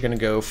 So we're actually going to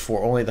go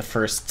for only the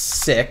first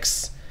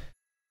 6.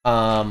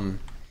 And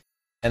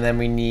then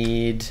we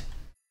need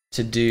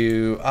to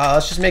do,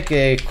 let's just make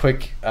a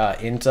quick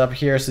int up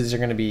here. So these are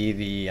going to be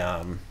the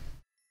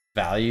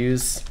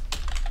values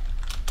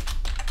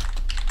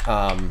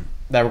that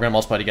we're going to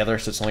multiply together.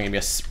 So it's only going to be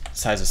a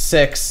size of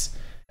 6.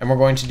 And what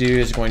we're going to do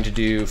is going to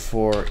do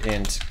for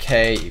int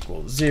k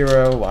equals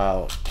 0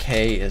 while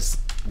k is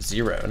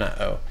 0, not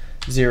o.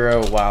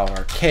 0 while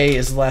our k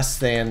is less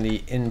than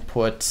the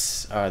input,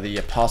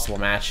 the possible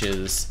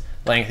matches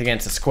length. Again,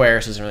 it's a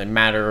square, so it doesn't really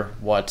matter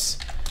what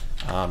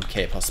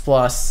k plus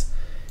plus.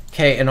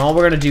 Okay, and all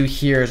we're going to do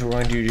here is we're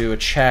going to do a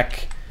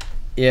check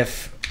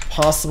if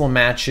possible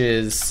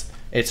matches,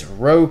 it's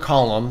row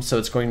column, so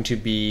it's going to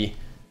be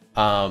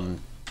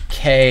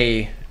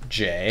kj.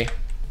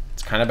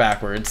 It's kind of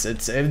backwards.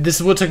 This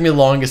is what took me the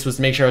longest, was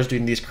to make sure I was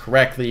doing these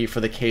correctly for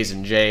the k's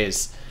and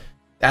j's.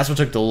 That's what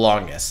took the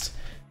longest.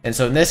 And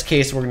so in this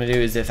case, what we're going to do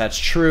is if that's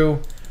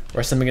true,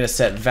 we're simply going to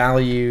set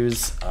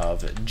values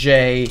of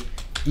j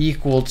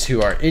equal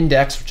to our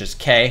index, which is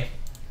k.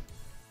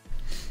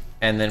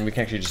 And then we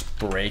can actually just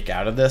break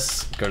out of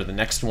this, go to the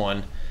next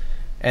one.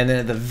 And then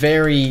at the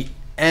very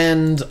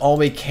end, all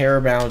we care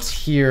about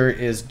here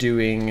is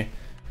doing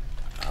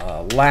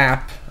a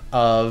lap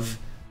of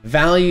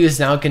values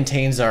now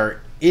contains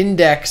our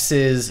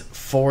indexes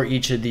for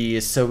each of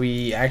these. So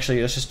we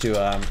actually, let's just do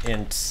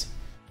int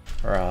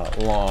or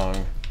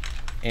long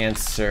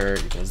answer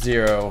equals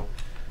 0.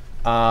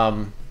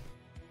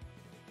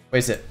 Wait,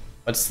 is it?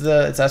 What's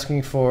the? It's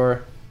asking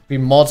for. We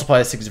multiply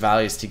the 6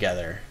 values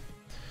together.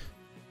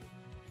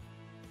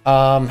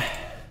 So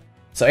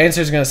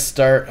answer is going to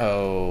start.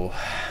 Oh,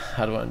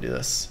 how do I want to do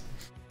this?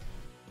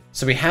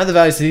 So we have the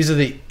values. So these are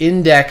the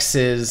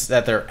indexes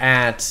that they're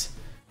at.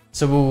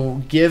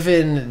 So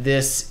given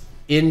this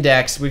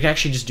index, we can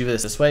actually just do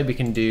this way. We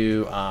can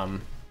do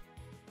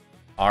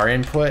our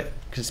input,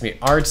 because it's going to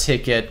be our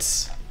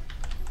ticket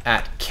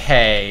at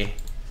k,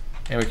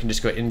 and we can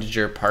just go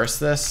integer parse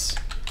this.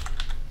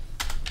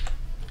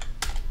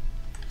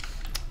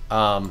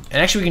 And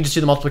actually we can just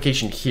do the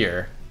multiplication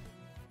here.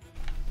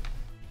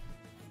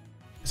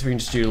 So we can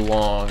just do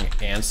long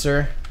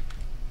answer.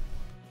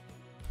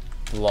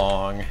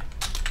 Long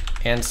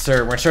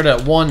answer. We're going to start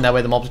at 1, that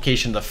way the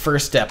multiplication of the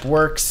first step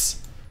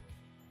works.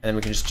 And then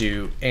we can just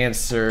do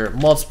answer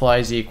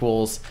multiplies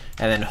equals,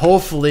 and then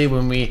hopefully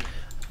when we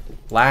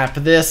lap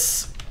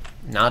this,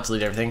 not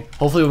delete everything,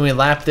 hopefully when we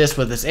lap this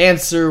with this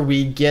answer,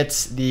 we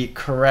get the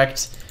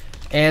correct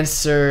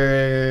answer.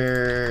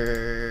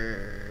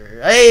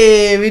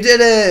 Hey, we did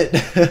it!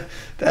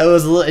 That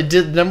was a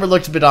little, the number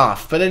looked a bit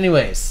off, but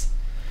anyways.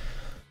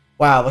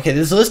 Wow, okay,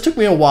 this took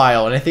me a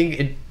while, and I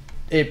think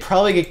it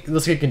probably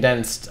let's get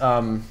condensed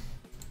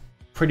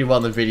pretty well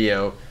in the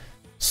video.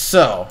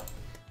 So,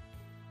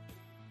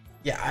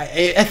 yeah,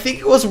 I think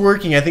it was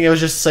working. I think I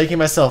was just psyching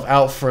myself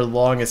out for the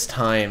longest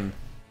time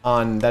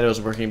on that it was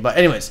working. But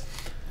anyways,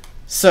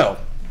 so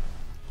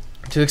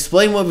to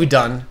explain what we've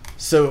done,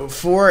 so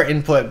for our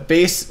input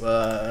base,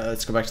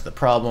 let's go back to the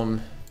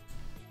problem.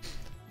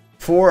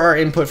 For our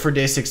input for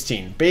day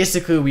 16,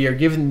 basically we are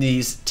given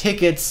these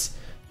tickets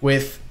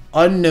with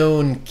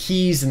unknown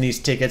keys in these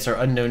tickets, or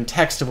unknown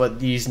text of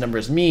what these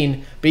numbers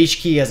mean, but each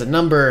key has a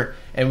number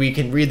and we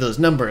can read those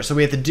numbers. So what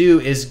we have to do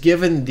is,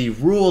 given the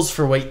rules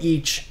for what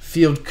each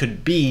field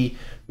could be,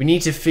 we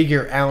need to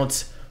figure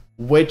out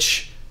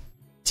which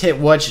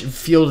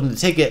field in the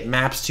ticket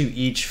maps to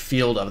each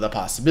field of the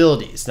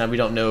possibilities. Now we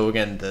don't know,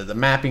 again, the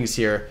mappings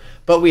here,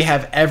 but we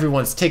have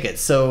everyone's ticket.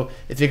 So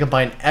if we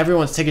combine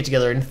everyone's ticket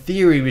together, in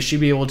theory we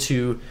should be able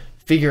to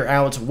figure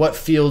out what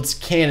fields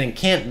can and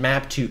can't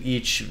map to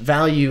each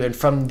value, and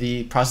from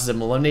the process of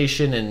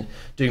elimination and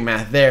doing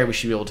math there, we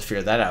should be able to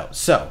figure that out.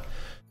 So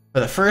for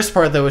the first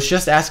part though, it's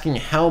just asking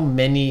how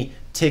many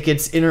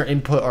tickets in our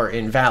input are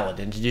invalid,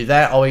 and to do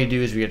that, all we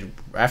do is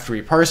after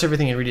we parse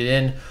everything and read it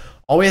in,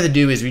 all we have to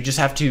do is we just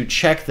have to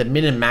check the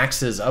min and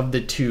maxes of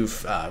the 2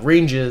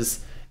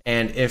 ranges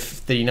and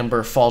if the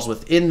number falls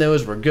within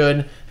those, we're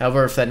good.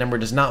 However, if that number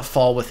does not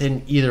fall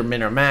within either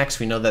min or max,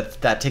 we know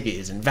that that ticket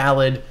is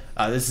invalid.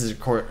 This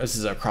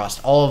is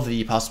across all of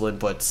the possible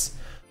inputs.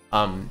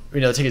 We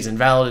know the ticket is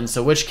invalid, and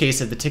so in which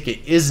case, if the ticket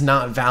is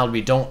not valid,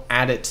 we don't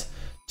add it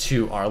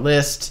to our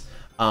list.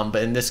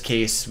 But in this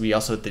case, we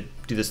also have to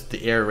do this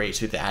the error rate,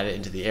 so we have to add it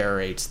into the error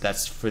rates.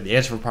 That's for the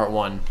answer for part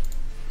 1.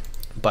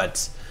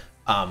 But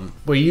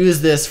we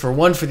use this for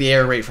the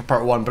error rate for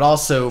part 1, but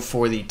also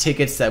for the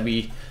tickets that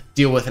we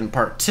deal with in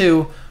part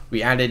 2.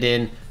 We add it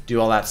in, do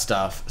all that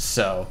stuff.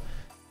 So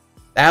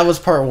that was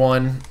part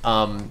 1.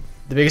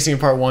 The biggest thing in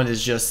part 1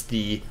 is just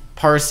the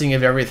parsing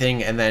of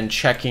everything and then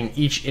checking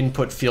each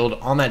input field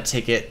on that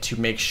ticket to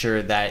make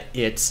sure that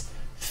it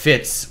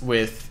fits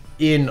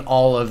within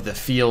all of the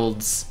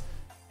fields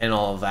and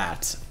all of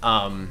that.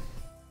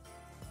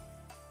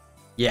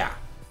 Yeah.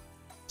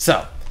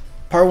 So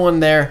part 1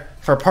 there.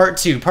 For part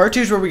 2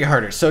 is where we get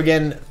harder. So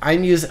again, let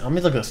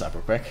me look this up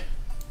real quick.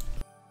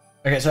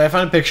 Okay, so I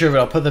found a picture of it.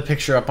 I'll put the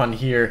picture up on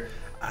here.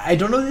 I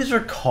don't know what these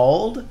are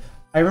called.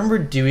 I remember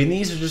doing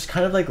these. They're just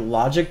kind of like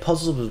logic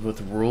puzzles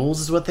with rules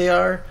is what they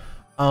are.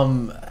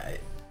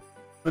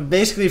 But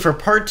basically for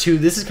part 2,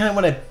 this is kind of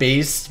what I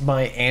based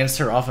my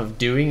answer off of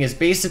doing, is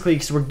basically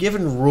because we're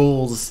given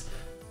rules,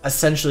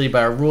 essentially,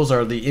 but our rules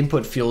are the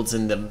input fields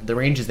and the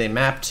ranges they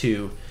map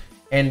to,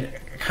 and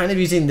kind of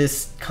using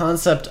this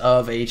concept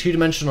of a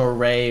two-dimensional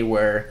array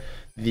where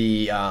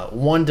the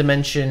one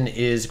dimension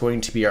is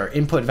going to be our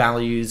input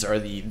values, or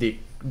the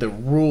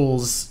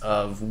rules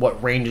of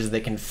what ranges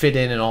they can fit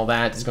in and all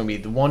that is going to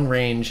be the one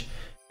range,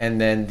 and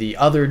then the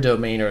other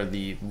domain, or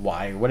the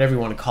Y, or whatever you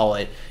want to call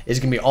it, is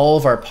going to be all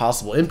of our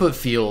possible input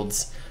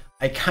fields.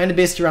 I kind of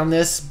based around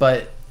this,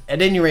 but at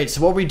any rate,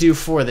 so what we do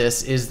for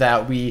this is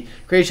that we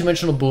create a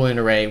two-dimensional Boolean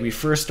array. We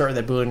first start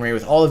that Boolean array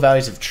with all the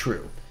values of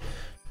true.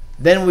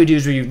 Then what we do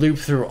is we loop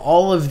through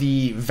all of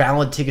the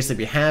valid tickets that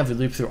we have, we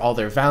loop through all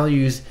their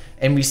values,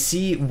 and we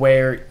see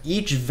where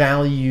each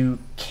value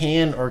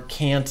can or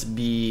can't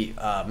be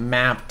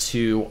mapped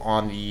to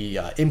on the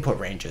input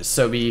ranges.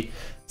 So we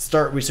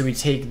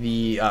take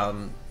the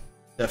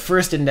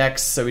first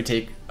index, so we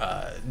take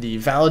the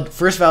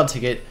first valid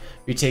ticket,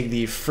 we take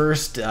the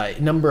first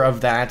number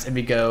of that, and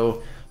we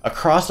go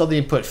across all the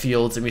input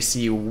fields and we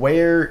see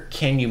where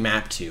can you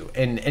map to.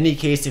 In any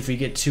case, if we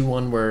get to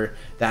one where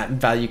that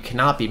value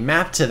cannot be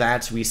mapped to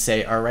that, we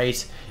say, all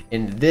right,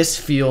 in this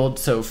field,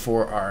 so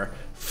for our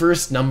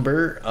first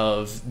number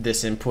of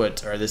this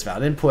input or this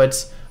valid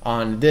input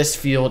on this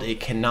field, it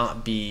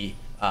cannot be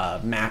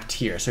mapped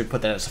here. So we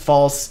put that as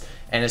false,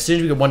 and as soon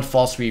as we get one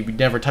false, we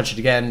never touch it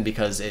again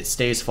because it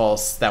stays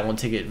false. That one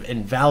ticket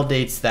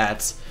invalidates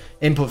that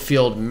input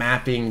field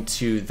mapping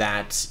to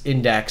that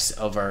index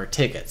of our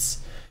tickets.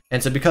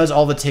 And so because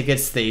all the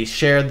tickets, they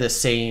share the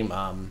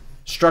same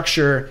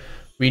structure,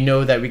 we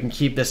know that we can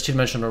keep this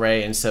two-dimensional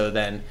array. And so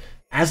then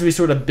as we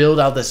sort of build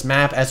out this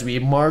map, as we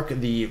mark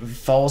the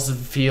false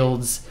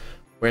fields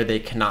where they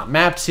cannot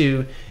map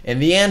to, in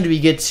the end we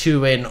get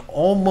to an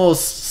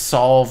almost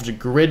solved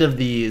grid of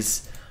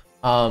these,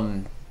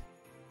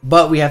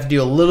 but we have to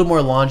do a little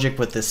more logic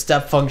with the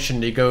step function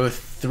to go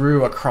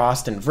through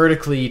across and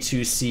vertically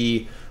to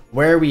see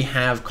where we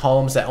have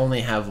columns that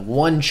only have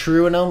one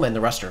true in them and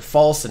the rest are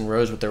false, and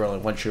rows with their only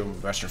one true and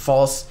the rest are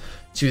false,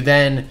 to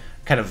then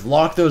kind of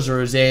lock those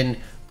rows in,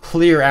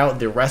 clear out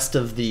the rest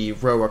of the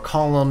row or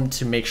column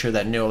to make sure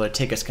that no other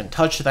tickets can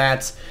touch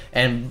that.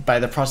 And by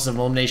the process of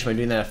elimination, by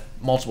doing that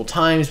multiple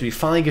times, we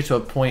finally get to a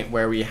point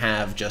where we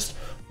have just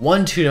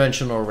one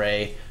two-dimensional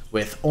array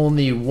with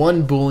only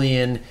one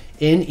Boolean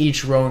in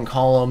each row and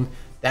column.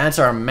 That's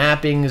our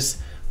mappings.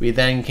 We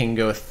then can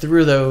go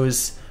through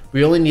those.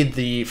 We only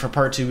need for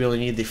part 2, we only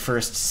need the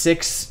first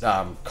 6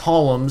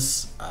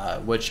 columns,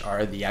 which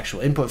are the actual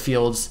input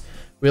fields.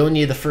 We only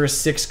need the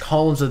first 6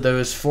 columns of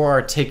those for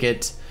our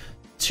ticket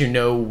to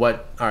know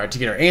to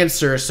get our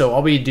answer. So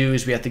all we do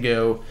is we have to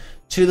go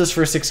to those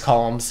first 6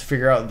 columns,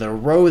 figure out the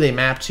row they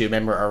map to.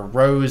 Remember, our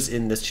rows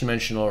in this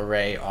two-dimensional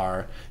array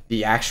are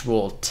the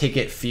actual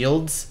ticket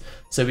fields.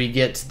 So we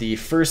get the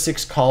first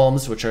 6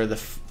 columns, which are the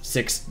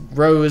 6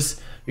 rows.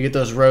 We get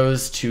those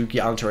rows to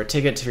get onto our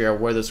ticket to figure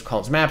out where those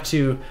columns map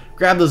to,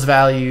 grab those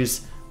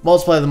values,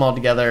 multiply them all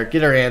together,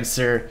 get our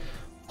answer.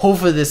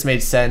 Hopefully this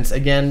made sense.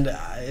 Again,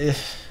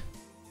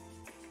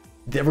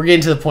 we're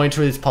getting to the point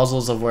with these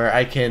puzzles of where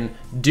I can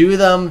do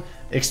them.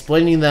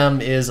 Explaining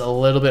them is a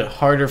little bit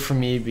harder for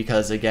me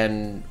because,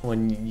 again,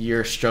 when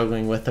you're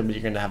struggling with them,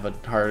 you're going to have a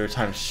harder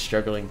time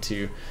struggling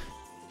to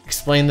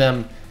explain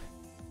them.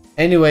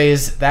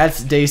 Anyways,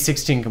 that's day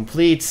 16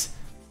 complete.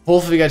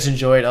 Hopefully you guys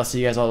enjoyed. I'll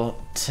see you guys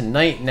all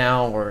tonight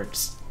now, or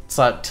 /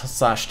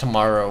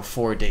 tomorrow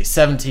for day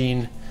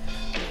 17.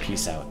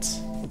 Peace out.